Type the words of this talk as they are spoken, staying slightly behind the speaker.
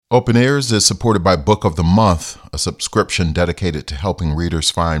Open Ears is supported by Book of the Month, a subscription dedicated to helping readers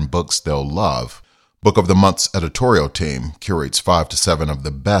find books they'll love. Book of the Month's editorial team curates 5 to 7 of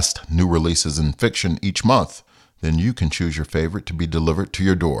the best new releases in fiction each month. Then you can choose your favorite to be delivered to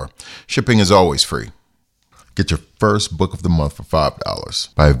your door. Shipping is always free. Get your first Book of the Month for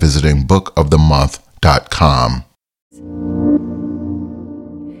 $5 by visiting bookofthemonth.com.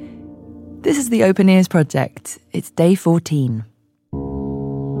 This is the Open Ears Project. It's day 14.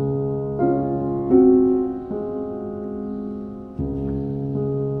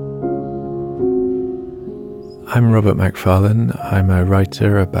 I'm Robert Macfarlane. I'm a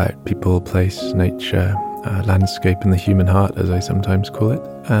writer about people, place, nature, landscape and the human heart, as I sometimes call it.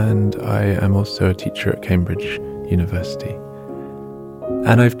 And I am also a teacher at Cambridge University.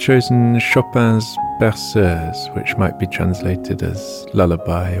 And I've chosen Chopin's Berceuse, which might be translated as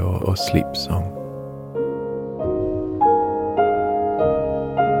lullaby or sleep song.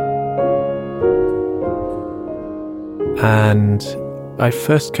 And I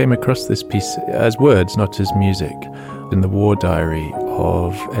first came across this piece as words, not as music, in the war diary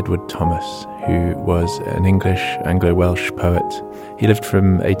of Edward Thomas, who was an English Anglo-Welsh poet. He lived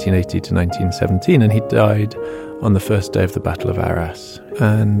from 1880 to 1917, and he died on the first day of the Battle of Arras.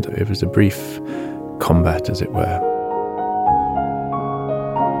 And it was a brief combat, as it were.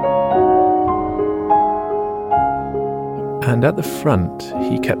 And at the front,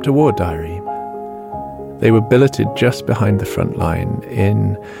 he kept a war diary. They were billeted just behind the front line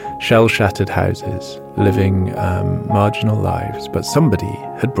in shell-shattered houses, living marginal lives, but somebody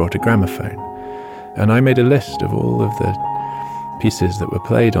had brought a gramophone. And I made a list of all of the pieces that were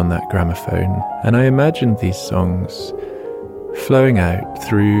played on that gramophone, and I imagined these songs flowing out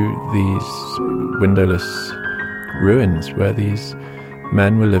through these windowless ruins where these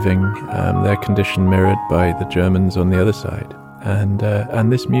men were living, their condition mirrored by the Germans on the other side. And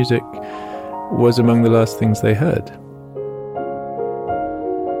this music was among the last things they heard.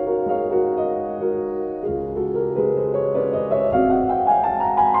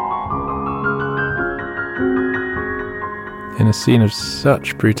 In a scene of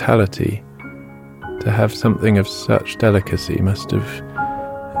such brutality, to have something of such delicacy must have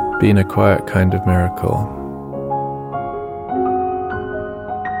been a quiet kind of miracle.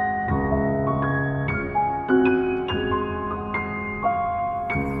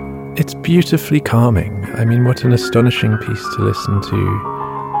 It's beautifully calming. I mean, what an astonishing piece to listen to,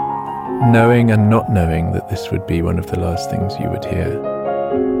 knowing and not knowing that this would be one of the last things you would hear.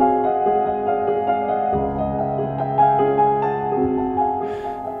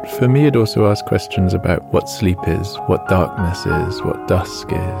 For me, it also asked questions about what sleep is, what darkness is, what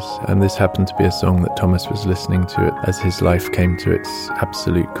dusk is, and this happened to be a song that Thomas was listening to as his life came to its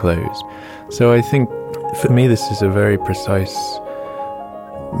absolute close. So I think, for me, this is a very precise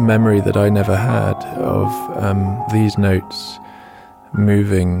memory that I never had of these notes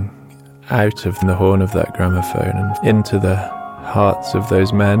moving out of the horn of that gramophone and into the hearts of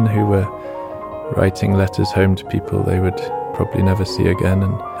those men who were writing letters home to people they would probably never see again,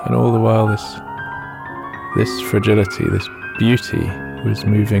 and all the while this fragility, this beauty was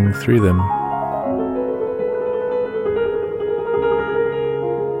moving through them.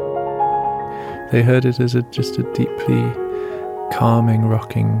 They heard it as just a deeply calming,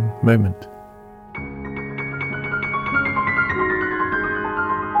 rocking moment.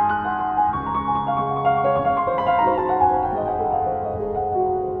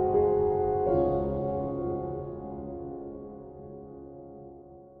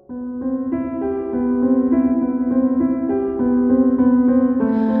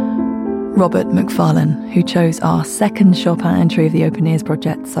 Robert Macfarlane, who chose our second Chopin entry of the Open Ears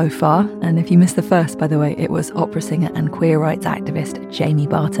Project so far. And if you missed the first, by the way, it was opera singer and queer rights activist Jamie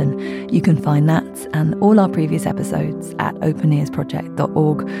Barton. You can find that and all our previous episodes at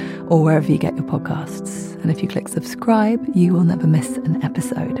openearsproject.org or wherever you get your podcasts. And if you click subscribe, you will never miss an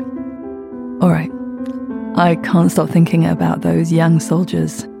episode. All right, I can't stop thinking about those young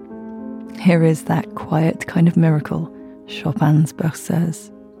soldiers. Here is that quiet kind of miracle, Chopin's Berceuse.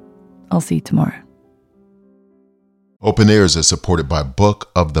 I'll see you tomorrow. Open Ears is supported by Book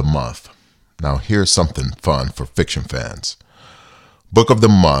of the Month. Now here's something fun for fiction fans. Book of the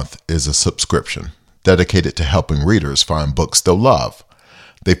Month is a subscription dedicated to helping readers find books they'll love.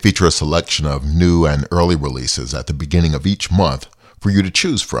 They feature a selection of new and early releases at the beginning of each month for you to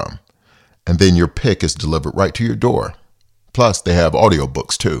choose from. And then your pick is delivered right to your door. Plus, they have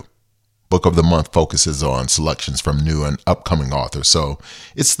audiobooks too. Book of the Month focuses on selections from new and upcoming authors, so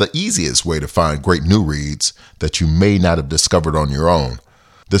it's the easiest way to find great new reads that you may not have discovered on your own.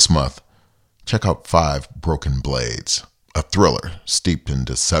 This month, check out 5 Broken Blades, a thriller steeped in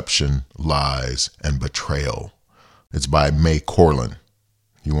deception, lies, and betrayal. It's by May Corlin.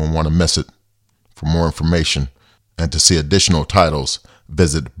 You won't want to miss it. For more information and to see additional titles,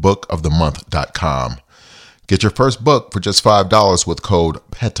 visit bookofthemonth.com. Get your first book for just $5 with code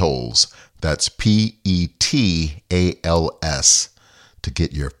PETALS. That's PETALS to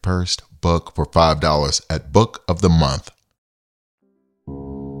get your first book for $5 at Book of the Month.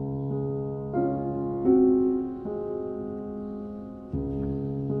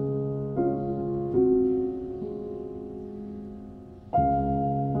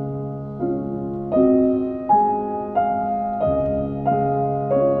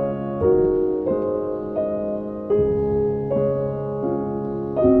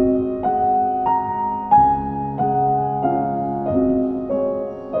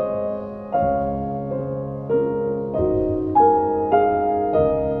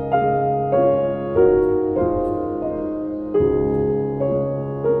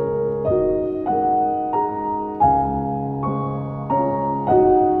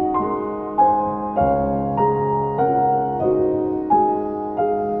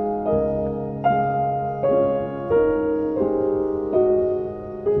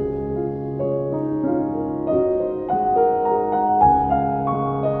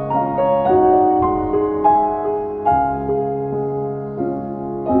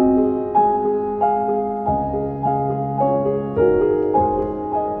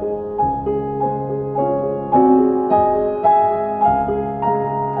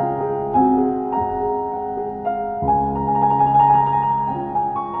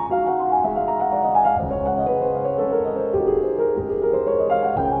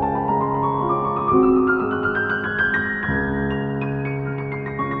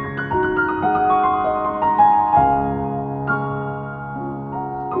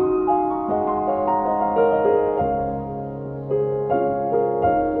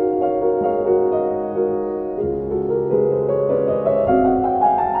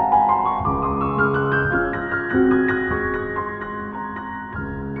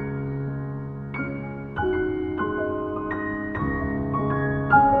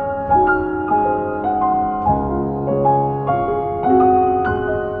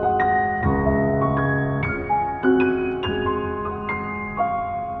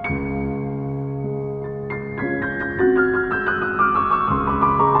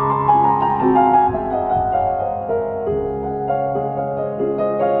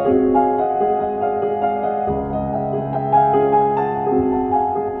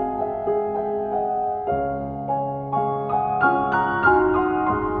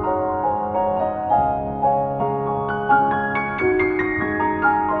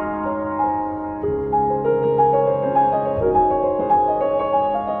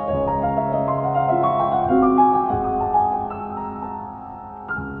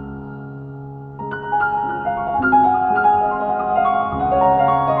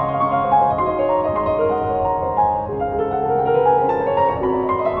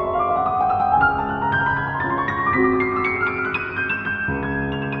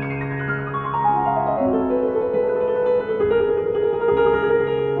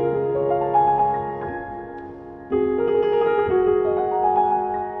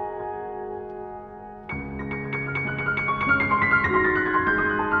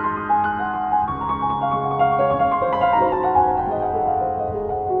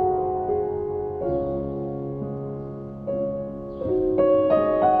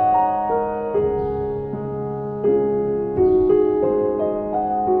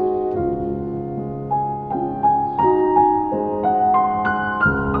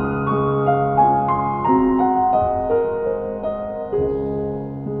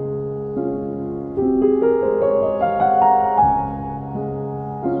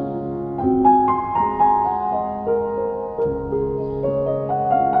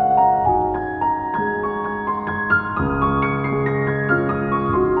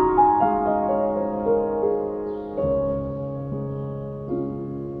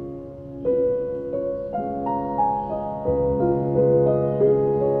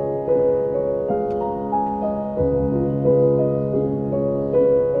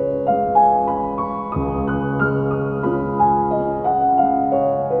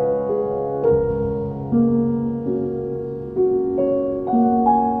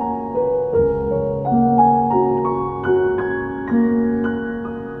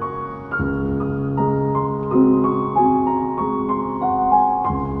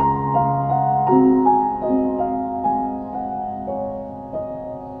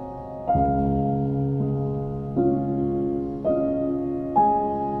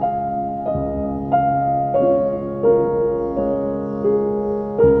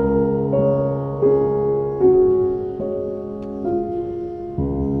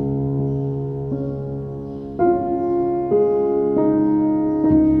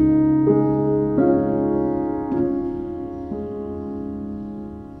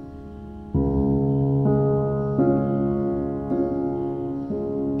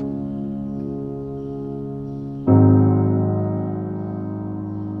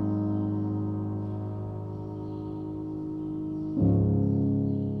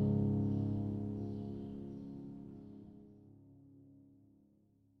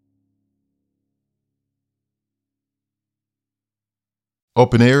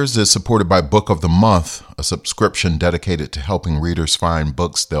 Open Ears is supported by Book of the Month, a subscription dedicated to helping readers find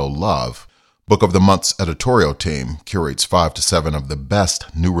books they'll love. Book of the Month's editorial team curates 5 to 7 of the best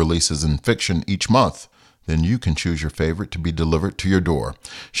new releases in fiction each month. Then you can choose your favorite to be delivered to your door.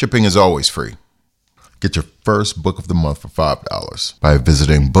 Shipping is always free. Get your first Book of the Month for $5 by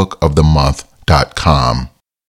visiting bookofthemonth.com.